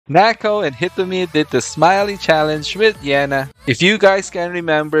Nako and Hitomi did the Smiley challenge with Yena. If you guys can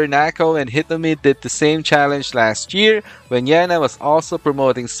remember, Nako and Hitomi did the same challenge last year when Yena was also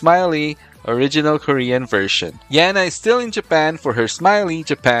promoting Smiley, original Korean version. Yena is still in Japan for her Smiley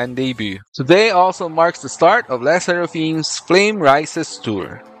Japan debut. Today also marks the start of SSERAFIM's Flame Rises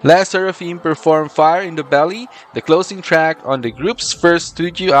tour. SSERAFIM performed Fire in the Belly, the closing track on the group's first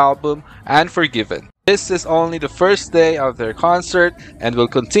studio album, Unforgiven. This is only the first day of their concert and will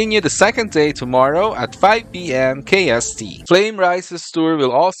continue the second day tomorrow at 5 p.m. KST. Flame Rises tour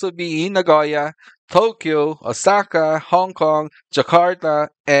will also be in Nagoya, Tokyo, Osaka, Hong Kong, Jakarta,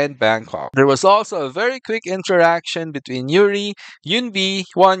 and Bangkok. There was also a very quick interaction between Yuri, Eunbi,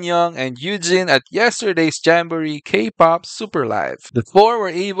 Wonyoung, and Yujin at yesterday's Jamboree K-pop Super Live. The four were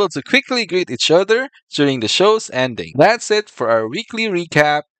able to quickly greet each other during the show's ending. That's it for our weekly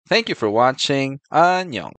recap. Thank you for watching. Annyeong.